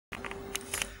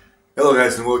Hello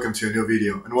guys and welcome to a new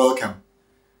video and welcome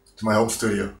to my home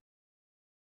studio.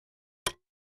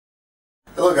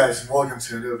 Hello guys and welcome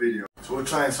to a new video. So we're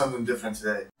trying something different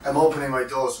today. I'm opening my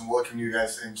doors and welcoming you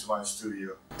guys into my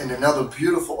studio in another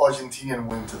beautiful Argentinian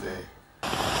winter day.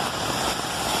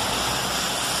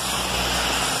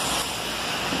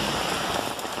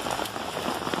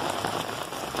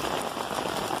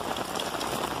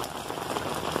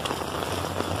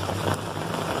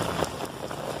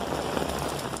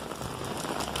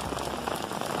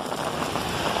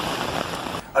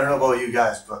 I don't know about you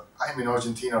guys, but I'm in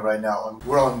Argentina right now and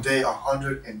we're on day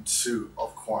 102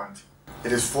 of quarantine.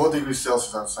 It is 4 degrees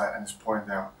Celsius outside and it's pouring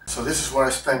down. So this is where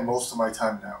I spend most of my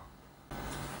time now.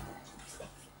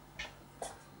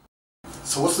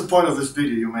 So what's the point of this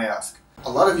video, you may ask? A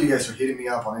lot of you guys are hitting me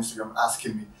up on Instagram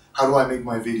asking me, how do I make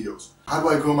my videos? How do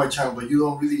I grow my channel but you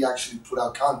don't really actually put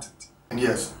out content? And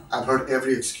yes, I've heard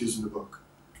every excuse in the book.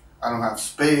 I don't have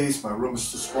space, my room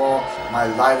is too small, my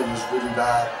lighting is really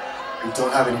bad. I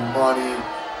don't have any money,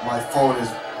 my phone is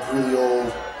really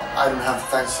old, I don't have a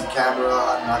fancy camera,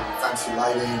 I don't have fancy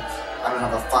lighting, I don't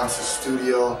have a fancy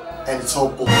studio, and it's all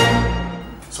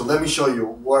bullshit. So let me show you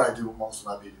what I do most of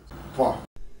my videos. Come on.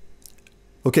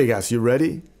 Okay guys, you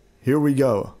ready? Here we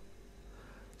go.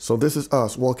 So this is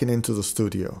us walking into the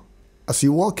studio. As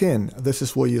you walk in, this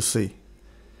is what you see.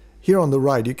 Here on the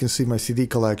right you can see my CD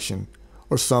collection,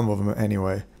 or some of them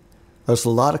anyway. There's a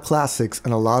lot of classics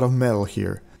and a lot of metal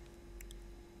here.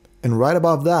 And right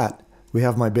above that, we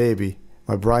have my baby,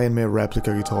 my Brian May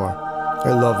replica guitar. I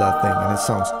love that thing and it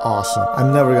sounds awesome.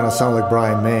 I'm never gonna sound like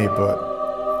Brian May,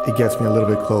 but it gets me a little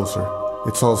bit closer.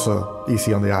 It's also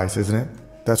easy on the eyes, isn't it?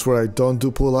 That's where I don't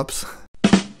do pull-ups.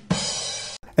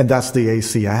 And that's the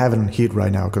AC. I have it in heat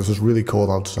right now because it's really cold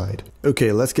outside.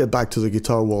 Okay, let's get back to the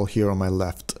guitar wall here on my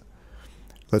left.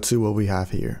 Let's see what we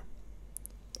have here.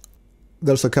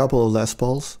 There's a couple of Les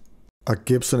Pauls, a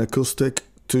Gibson acoustic,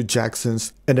 2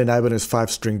 Jacksons, and an Ibanez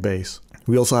 5-string bass.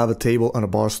 We also have a table and a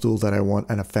bar stool that I won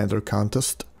in a Fender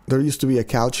contest. There used to be a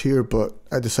couch here, but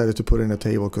I decided to put in a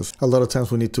table because a lot of times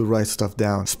we need to write stuff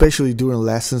down, especially during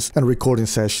lessons and recording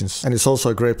sessions. And it's also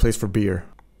a great place for beer.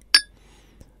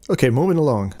 Okay, moving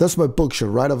along. That's my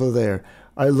bookshelf right over there.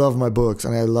 I love my books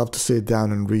and I love to sit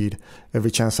down and read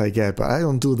every chance I get, but I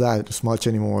don't do that as much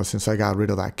anymore since I got rid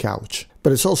of that couch.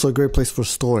 But it's also a great place for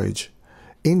storage,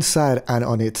 inside and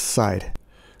on its side.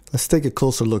 Let's take a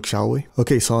closer look, shall we?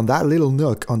 Okay, so on that little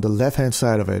nook on the left hand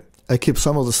side of it, I keep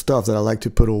some of the stuff that I like to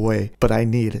put away, but I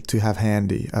need to have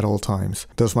handy at all times.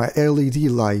 There's my LED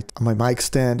light, my mic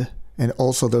stand, and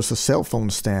also there's a cell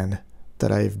phone stand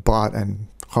that I've bought and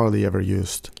hardly ever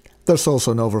used. There's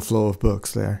also an overflow of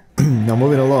books there. Now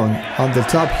moving along, on the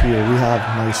top here we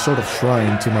have my sort of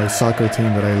shrine to my soccer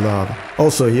team that I love.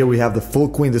 Also here we have the full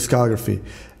Queen discography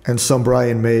and some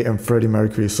Brian May and Freddie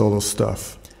Mercury solo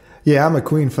stuff. Yeah, I'm a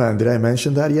Queen fan, did I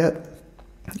mention that yet?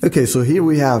 Okay, so here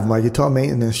we have my guitar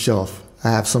maintenance shelf.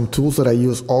 I have some tools that I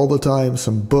use all the time,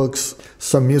 some books,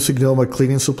 some Music Noma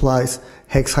cleaning supplies,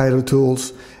 hex hider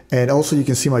tools, and also you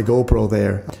can see my GoPro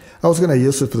there. I was gonna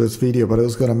use it for this video, but it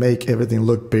was gonna make everything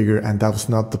look bigger and that was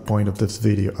not the point of this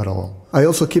video at all. I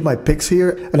also keep my picks here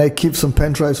and I keep some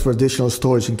pen drives for additional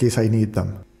storage in case I need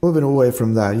them. Moving away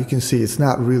from that, you can see it's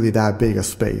not really that big a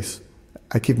space.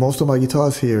 I keep most of my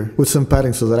guitars here with some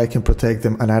padding so that I can protect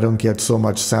them and I don't get so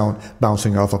much sound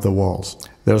bouncing off of the walls.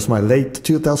 There's my late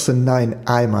 2009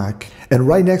 iMac, and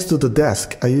right next to the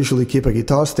desk I usually keep a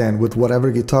guitar stand with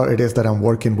whatever guitar it is that I'm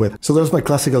working with. So there's my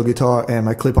classical guitar and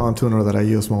my clip-on tuner that I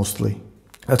use mostly.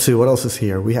 Let's see what else is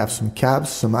here. We have some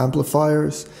cabs, some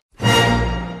amplifiers.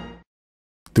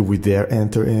 Do we dare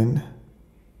enter in?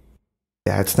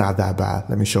 Yeah, it's not that bad.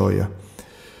 Let me show you.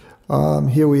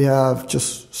 Here we have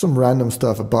just some random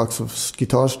stuff, a box of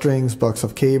guitar strings, box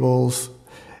of cables,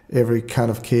 every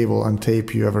kind of cable and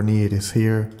tape you ever need is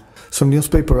here. Some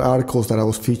newspaper articles that I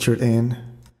was featured in,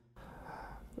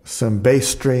 some bass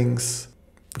strings,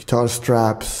 guitar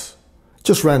straps,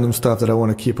 just random stuff that I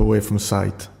want to keep away from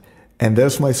sight. And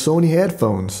there's my Sony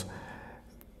headphones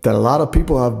that a lot of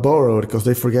people have borrowed because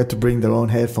they forget to bring their own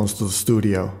headphones to the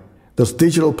studio. There's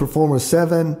Digital Performer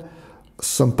 7,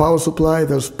 some power supply,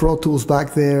 there's Pro Tools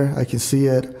back there, I can see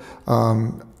it,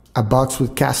 a box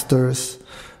with casters,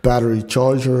 battery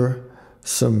charger,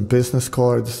 some business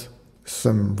cards,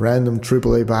 some random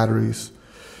AAA batteries,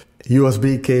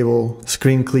 USB cable,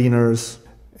 screen cleaners,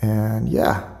 and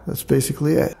yeah, that's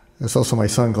basically it. There's also my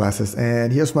sunglasses,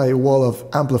 and here's my wall of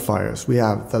amplifiers. We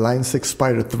have the Line 6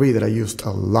 Spider 3 that I used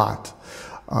a lot,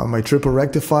 my triple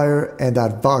rectifier, and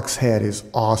that Vox head is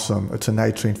awesome. It's a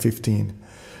Night Train 15.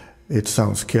 It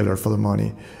sounds killer for the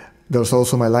money. There's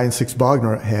also my Line 6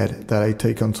 Wagner head that I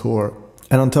take on tour.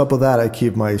 And on top of that, I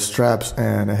keep my straps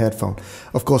and a headphone.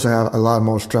 Of course, I have a lot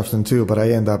more straps than two, but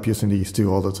I end up using these two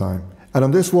all the time. And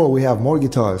on this wall, we have more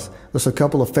guitars. There's a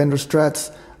couple of Fender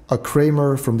Strats, a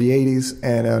Kramer from the 80s,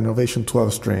 and an Ovation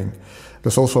 12 string.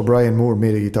 There's also a Brian Moore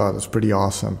MIDI guitar that's pretty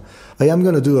awesome. I am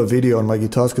going to do a video on my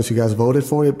guitars because you guys voted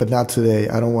for it, but not today.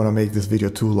 I don't want to make this video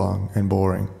too long and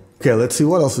boring. Okay, let's see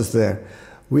what else is there.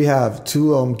 We have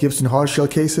two Gibson hardshell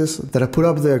cases that I put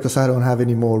up there because I don't have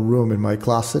any more room in my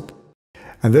closet.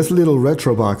 And this little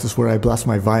retro box is where I blast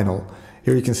my vinyl.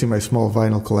 Here you can see my small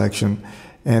vinyl collection.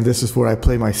 And this is where I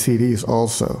play my CDs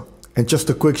also. And just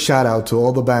a quick shout out to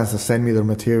all the bands that send me their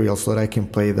material so that I can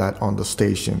play that on the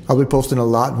station. I'll be posting a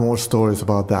lot more stories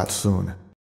about that soon.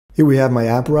 Here we have my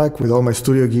amp rack with all my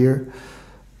studio gear.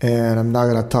 And I'm not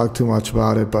going to talk too much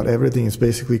about it, but everything is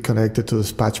basically connected to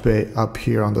this patch bay up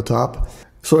here on the top.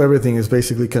 So everything is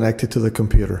basically connected to the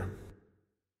computer.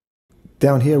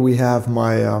 Down here we have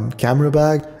my camera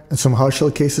bag and some hardshell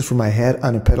cases for my head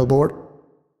and a pedal board.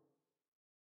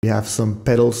 We have some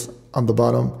pedals on the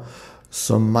bottom,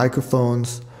 some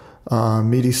microphones,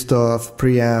 MIDI stuff,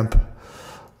 preamp,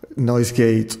 noise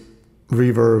gate,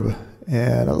 reverb,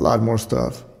 and a lot more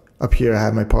stuff. Up here I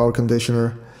have my power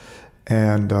conditioner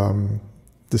and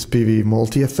this PV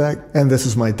multi-effect, and this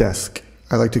is my desk.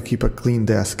 I like to keep a clean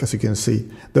desk, as you can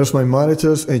see. There's my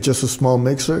monitors and just a small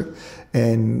mixer,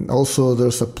 and also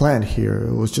there's a plant here.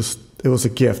 It was a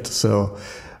gift, so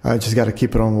I just got to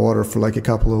keep it on water for like a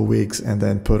couple of weeks and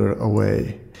then put it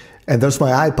away. And there's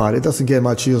my iPod. It doesn't get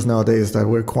much use nowadays that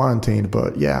we're quarantined,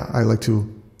 but yeah, I like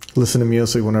to listen to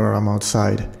music whenever I'm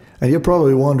outside. And you're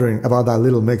probably wondering about that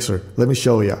little mixer. Let me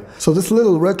show you. So this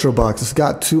little retro box has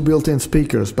got two built-in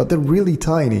speakers, but they're really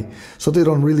tiny, so they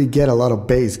don't really get a lot of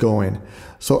bass going.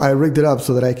 So I rigged it up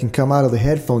so that I can come out of the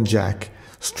headphone jack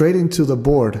straight into the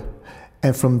board,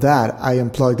 and from that I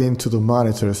am plugged into the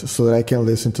monitors so that I can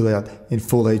listen to that in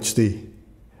full HD.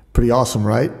 Pretty awesome,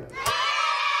 right?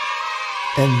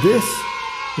 And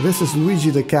this is Luigi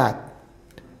the cat.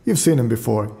 You've seen him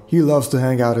before. He loves to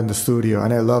hang out in the studio,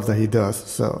 and I love that he does,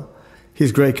 so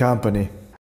he's great company.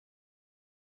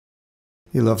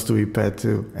 He loves to eat pet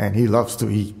too, and he loves to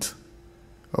eat.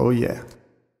 Oh yeah.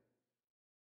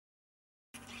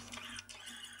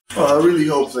 Well, I really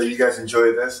hope that you guys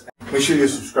enjoyed this. Make sure you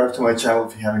subscribe to my channel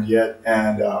if you haven't yet,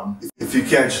 and if you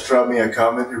can, just drop me a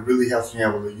comment. It really helps me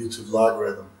out with the YouTube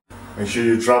algorithm. Make sure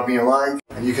you drop me a like,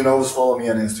 and you can always follow me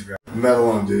on Instagram. Metal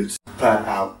on Dudes. Pat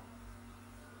out.